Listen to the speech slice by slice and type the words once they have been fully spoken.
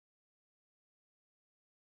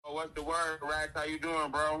Oh, what's the word, Rax? How you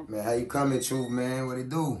doing, bro? Man, how you coming, Truth, man? What it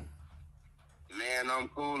do? Man, I'm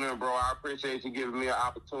coolin', bro. I appreciate you giving me an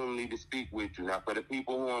opportunity to speak with you. Now, for the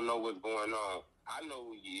people who don't know what's going on, I know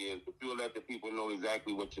who you is, but you'll let the people know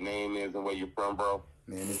exactly what your name is and where you're from, bro.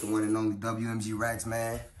 Man, it's the one and only WMG Rax,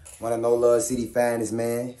 man. One of No Love City finest,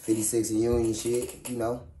 man. 56 and Union shit, you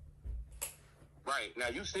know. Right. Now,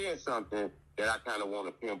 you said something that I kind of want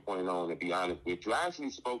to pinpoint on, to be honest with you. I actually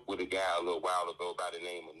spoke with a guy a little while ago by the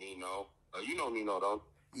name of Nino. You know Nino, don't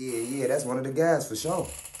you? Yeah, that's one of the guys for sure.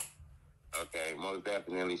 Okay, most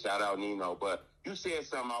definitely. Shout out Nino. But you said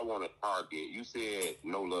something I want to target. You said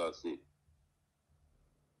No Love City.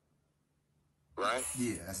 Right?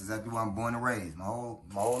 Yeah, that's exactly where I'm born and raised, my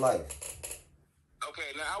whole life. Okay,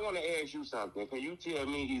 now I want to ask you something. Can you tell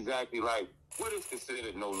me exactly, like, what is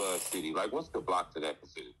considered No Love City? Like, what's the block to that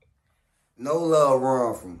considered? No Love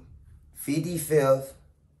run from 55th,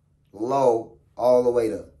 low, all the way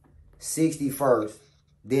to 61st,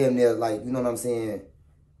 damn near, like, you know what I'm saying,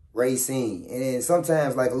 Racine. And then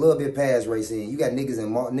sometimes, like, a little bit past Racine, you got niggas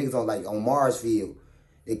on, like, on Marsfield,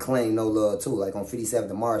 they claim No Love, too, like, on 57th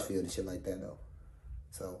and Marsfield and shit like that, though.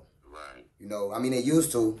 So, right. You know, I mean, they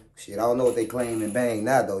used to. Shit, I don't know what they claim and bang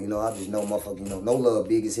now, though. You know, I just know motherfucker, you know, No Love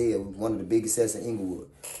big as hell. One of the biggest sets in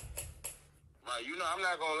Inglewood. Right, you know, I'm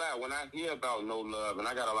not going to lie. When I hear about No Love, and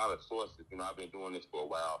I got a lot of sources, you know, I've been doing this for a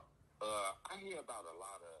while, I hear about a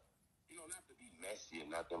lot of, you know, not to be messy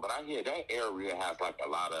or nothing, but I hear that area has, like, a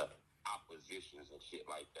lot of oppositions and shit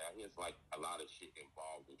like that. Here's, like, a lot of shit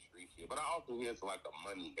involved in street shit. But I also hear it's, like, a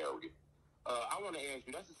money area. I want to ask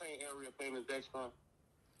you, that's the same area FamousDex from?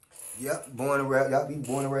 Yep, born and raised. Y'all be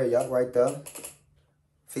born and raised. Y'all right there.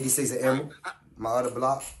 56 of Emerald, my other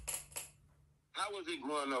block. How was it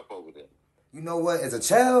growing up over there? You know what? As a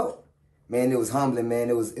child, man, it was humbling, man.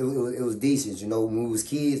 It was decent, you know, when we was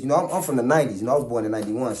kids. You know, I'm from the 90s. You know, I was born in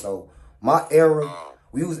 91, so my era,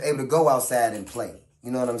 we was able to go outside and play.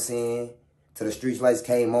 You know what I'm saying? Till the street lights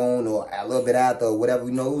came on or a little bit after or whatever.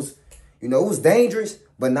 You know, it was dangerous,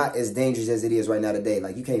 but not as dangerous as it is right now today.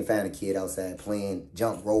 Like, you can't find a kid outside playing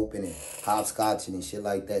jump roping and hopscotching and shit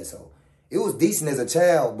like that. So it was decent as a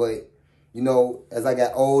child, but, you know, as I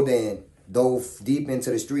got older and dove deep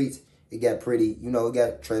into the streets, it got pretty, you know, it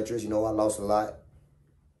got treacherous. You know, I lost a lot,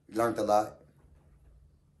 learned a lot.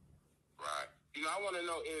 Right. You know, I want to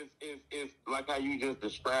know is like how you just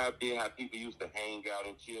described it, how people used to hang out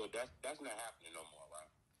and chill. That's not happening no more, right?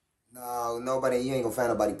 No, nobody, you ain't gonna find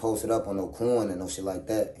nobody posted up on no corn and no shit like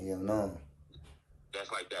that. Hell no.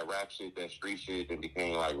 That's like that rap shit, that street shit that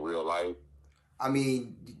became like real life. I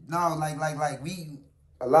mean, no, like we,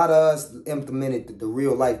 a lot of us implemented the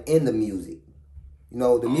real life in the music. You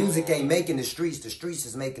know, the music ain't making the streets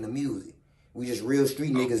is making the music. We just real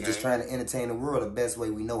street niggas just trying to entertain the world the best way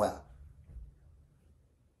we know how.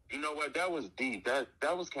 You know what? That was deep.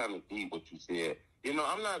 That was kind of deep what you said. You know,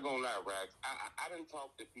 I'm not gonna lie, Rax. I didn't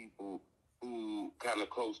talk to people who kind of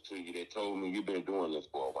close to you that told me you've been doing this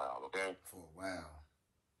for a while, okay? For a while.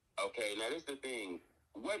 Okay, now this is the thing.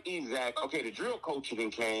 Okay, the drill coaching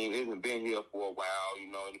came, it hasn't been here for a while,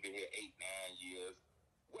 you know, it's been here 8, 9 years.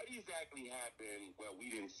 What exactly happened where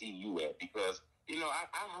we didn't see you at? Because, you know,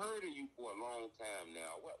 I heard of you for a long time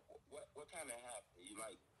now. What kind of happened? You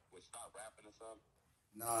like would stop rapping or something?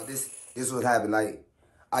 No, this what happened. Like,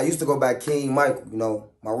 I used to go by King Michael, you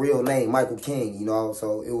know, my real name, Michael King, you know,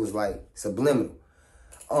 so it was like subliminal.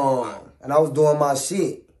 And I was doing my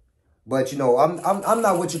shit. But, you know, I'm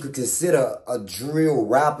not what you could consider a drill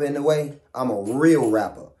rapper in a way. I'm a real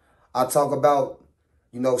rapper. I talk about,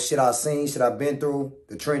 you know, shit I've seen, shit I've been through,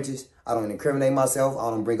 the trenches. I don't incriminate myself. I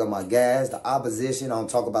don't bring up my guys, the opposition. I don't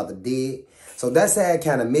talk about the dead. So that's how it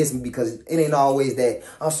kind of missed me because it ain't always that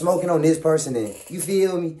I'm smoking on this person and you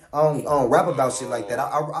feel me? I don't rap about shit like that.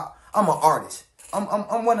 I'm an artist. I'm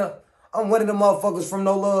one of them motherfuckers from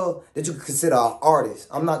No Love that you could consider an artist.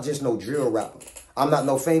 I'm not just no drill rapper. I'm not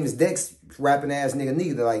no FamousDex rapping ass nigga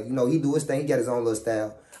neither. Like, you know, he do his thing. He got his own little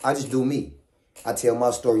style. I just do me. I tell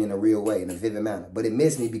my story in a real way, in a vivid manner. But it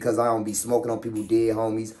missed me because I don't be smoking on people dead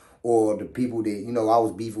homies or the people that, you know, I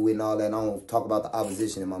was beefing with and all that. And I don't talk about the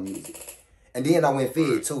opposition in my music. And then I went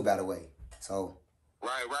fed too, by the way. So. Right.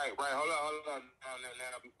 Hold on.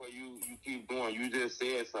 Now, before you keep going, you just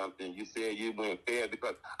said something. You said you went fed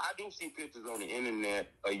because I do see pictures on the internet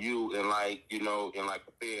of you in like, you know, in like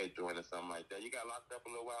a fed joint or something like that. You got locked up a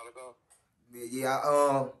little while ago?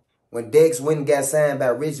 Yeah, when Dex went and got signed by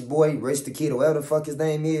Rich the Kid, or whatever the fuck his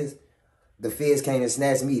name is, the feds came and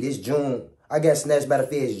snatched me this June. I got snatched by the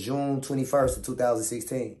feds June 21st of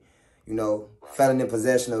 2016. You know, felon in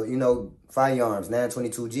possession of, you know, firearms,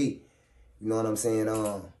 922G. You know what I'm saying?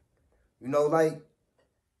 You know, like,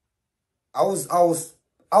 I was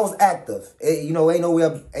active. You know, ain't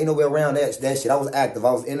nowhere around that shit. I was active.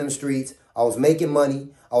 I was in them streets. I was making money.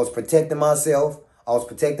 I was protecting myself. I was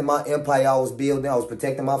protecting my empire I was building. I was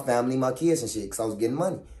protecting my family, my kids and shit, because I was getting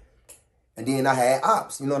money. And then I had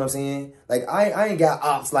ops, you know what I'm saying? Like, I ain't got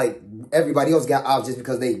ops like everybody else got ops just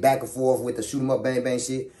because they back and forth with the shoot 'em up, bang, bang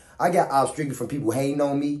shit. I got ops strictly from people hating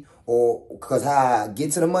on me or because how I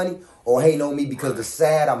get to the money or hating on me because the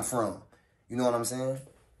side I'm from. You know what I'm saying?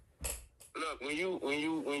 Look,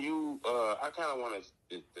 I kind of want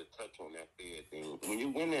to touch on that Fed thing. When you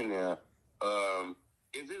went in there,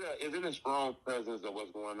 is it a strong presence of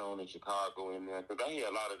what's going on in Chicago in there? Because I hear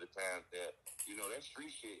a lot of the times that, you know, that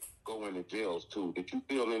street shit go into jails too. Did you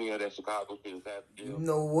feel any of that Chicago shit is at the jail? You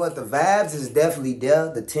know what? The vibes is definitely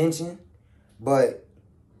there, the tension, but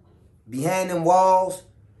behind them walls,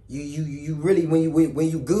 you really when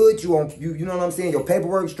you good, you know what I'm saying? Your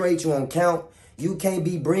paperwork straight, you on count. You can't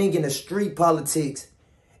be bringing the street politics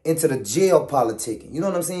into the jail politicking. You know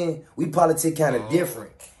what I'm saying? We politic kind of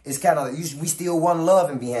different. It's kind of, we still one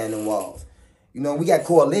loving behind them walls. You know, we got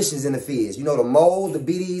coalitions in the feds. You know, the moles, the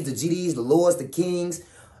BDs, the GDs, the lords, the kings.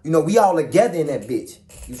 You know, we all together in that bitch.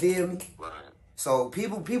 You feel me? Right. So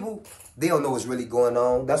people, they don't know what's really going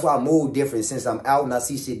on. That's why I move different. Since I'm out and I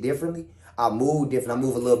see shit differently, I move different. I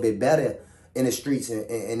move a little bit better in the streets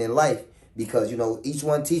and in life. Because, you know, each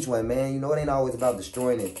one teach one, man. You know, it ain't always about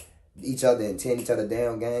destroying each other and tearing each other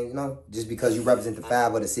down, gang. You know, just because you represent the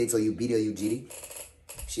 5 or the 6 or you BD or you GD.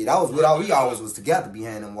 Shit, that was what we always was together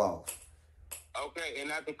behind them walls. Okay, and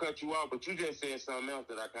not to cut you off, but you just said something else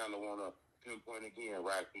that I kind of want to pinpoint again,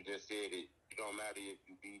 right? You just said it don't matter if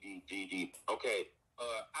you BD, GD. Okay,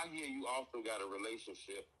 I hear you also got a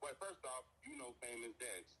relationship. Well, first off, you know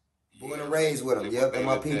FamousDex. Born and raised with them. Yep, that's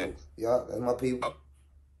my people. Yep, that's my people.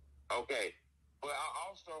 Okay, but I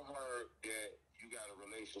also heard that you got a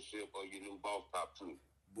relationship or you knew BossTop too.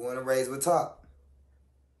 Born and raised with Top.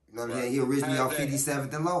 You know what I'm saying? He originally on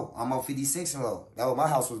 57th and Low. I'm on 56th and Low. That was my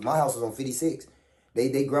house was on 56.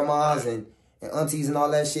 They grandmas and aunties and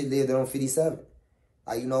all that shit lived on 57.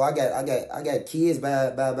 You know, I got kids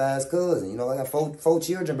by his cousin. You know, I got four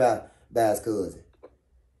children by his cousin.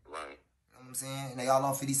 Right. You know what I'm saying? And they all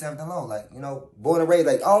on 57th and Low. Like, you know, born and raised.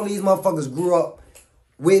 Like, all these motherfuckers grew up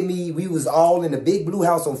with me. We was all in the big blue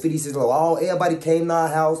house on 56 Low. Everybody came to our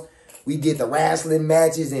house. We did the wrestling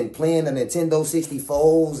matches and playing the Nintendo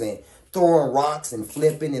 64s and throwing rocks and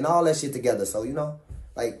flipping and all that shit together. So, you know,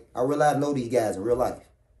 like, I realize I know these guys in real life.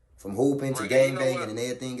 From hooping to gang banging and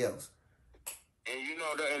everything else. And you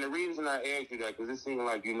know, and the reason I asked you that, because it seems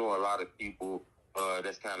like you know a lot of people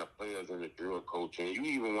that's kind of players in the drill culture. And you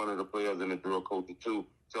even one of the players in the drill culture, too.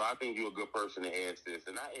 So I think you're a good person to ask this.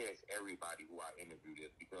 And I ask everybody who I interview this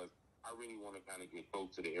because I really want to kind of get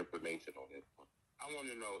close to the information on this one. I want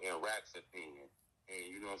to know in Rack's opinion, and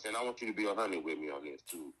you know what I'm saying, I want you to be 100 with me on this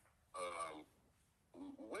too.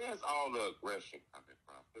 Where's all the aggression coming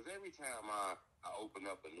from? Because every time I open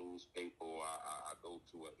up a newspaper or I go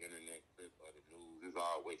to an internet clip of the news, there's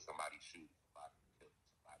always somebody shooting somebody, killing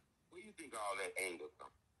somebody. Where do you think all that anger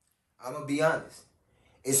comes from? I'm going to be honest.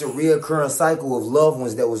 It's a reoccurring cycle of loved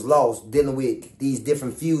ones that was lost dealing with these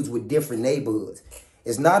different feuds with different neighborhoods.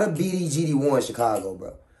 It's not a BDGD1 in Chicago,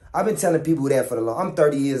 bro. I've been telling people that for the long. I'm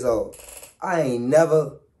 30 years old. I ain't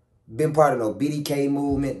never been part of no BDK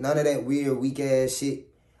movement. None of that weird, weak ass shit.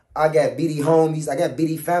 I got BD homies. I got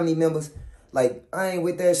BD family members. Like, I ain't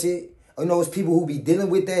with that shit. You know, it's people who be dealing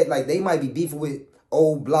with that. Like, they might be beefing with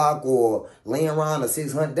Old Block or Landron or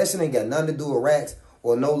 600. That shit ain't got nothing to do with Racks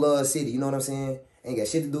or No Love City. You know what I'm saying? Ain't got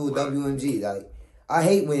shit to do with WMG. Like, I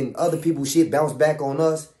hate when other people's shit bounce back on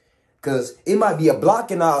us. Because it might be a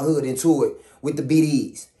block in our hood into it with the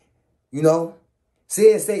BDs. You know?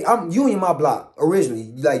 Say, I'm Union my block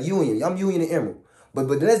originally. Like Union. I'm Union and Emerald. But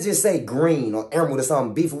let's just say Green or Emerald or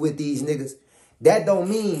something beefing with these niggas. That don't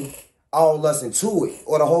mean all us into it.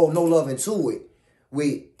 Or the whole No Love into it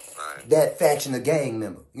with that faction of gang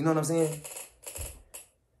member. You know what I'm saying?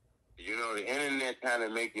 You know, the internet kind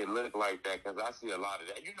of make it look like that because I see a lot of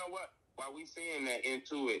that. You know what? While we saying that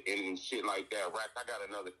into it and shit like that, Rack, I got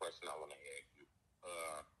another question I want to ask you.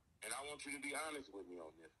 And I want you to be honest with me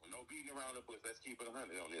on this one. No beating around the bush. Let's keep it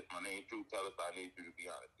 100 on this. My name True. Tell us I need you to be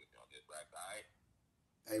honest with me on this, Rack. All right?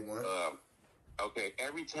 A1. Okay.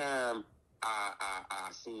 Every time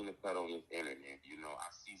I seen the cut on this internet, you know,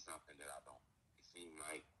 I see something that I don't. It seems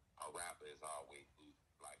like a rapper is always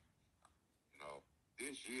like, you know,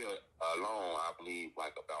 this year alone, I believe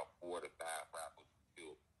like about 4 to 5 rappers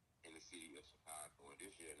killed in the city of Chicago, and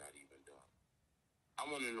this year not even done. I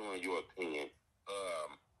want to know in your opinion,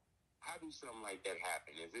 how do something like that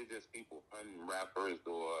happen? Is it just people hunting rappers,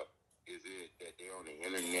 or Is it that they're on the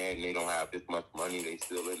internet and they don't have this much money, they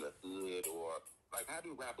still in the hood, or like how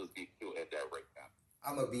do rappers get killed at that rate now?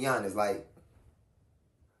 I'm gonna be honest, like,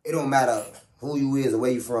 it don't matter who you is or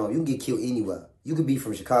where you from. You can get killed anywhere. You could be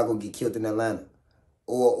from Chicago and get killed in Atlanta,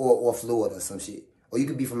 or Florida or some shit. Or you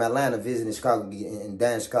could be from Atlanta visiting Chicago and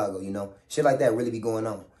die in Chicago, you know? Shit like that really be going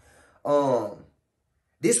on.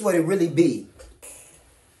 This what it really be.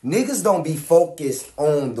 Niggas don't be focused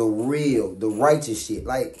on the real, the righteous shit.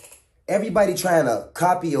 Like, everybody trying to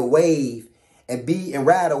copy a wave and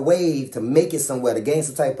ride a wave to make it somewhere, to gain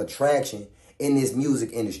some type of traction in this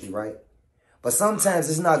music industry, right? But sometimes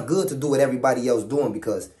it's not good to do what everybody else doing,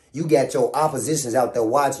 because you got your oppositions out there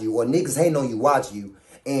watching you, or niggas hating on you watch you.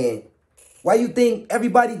 And why you think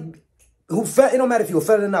everybody who it don't matter if you're a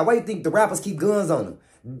fella or not, why you think the rappers keep guns on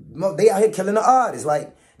them? They out here killing the artists.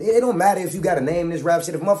 Like, it don't matter if you got a name in this rap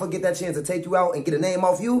shit. If motherfucker get that chance to take you out and get a name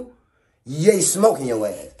off you, you ain't smoking your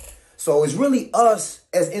ass. So it's really us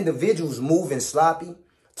as individuals moving sloppy,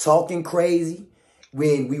 talking crazy,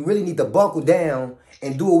 when we really need to buckle down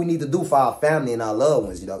and do what we need to do for our family and our loved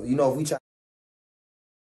ones, you know. You know, if we try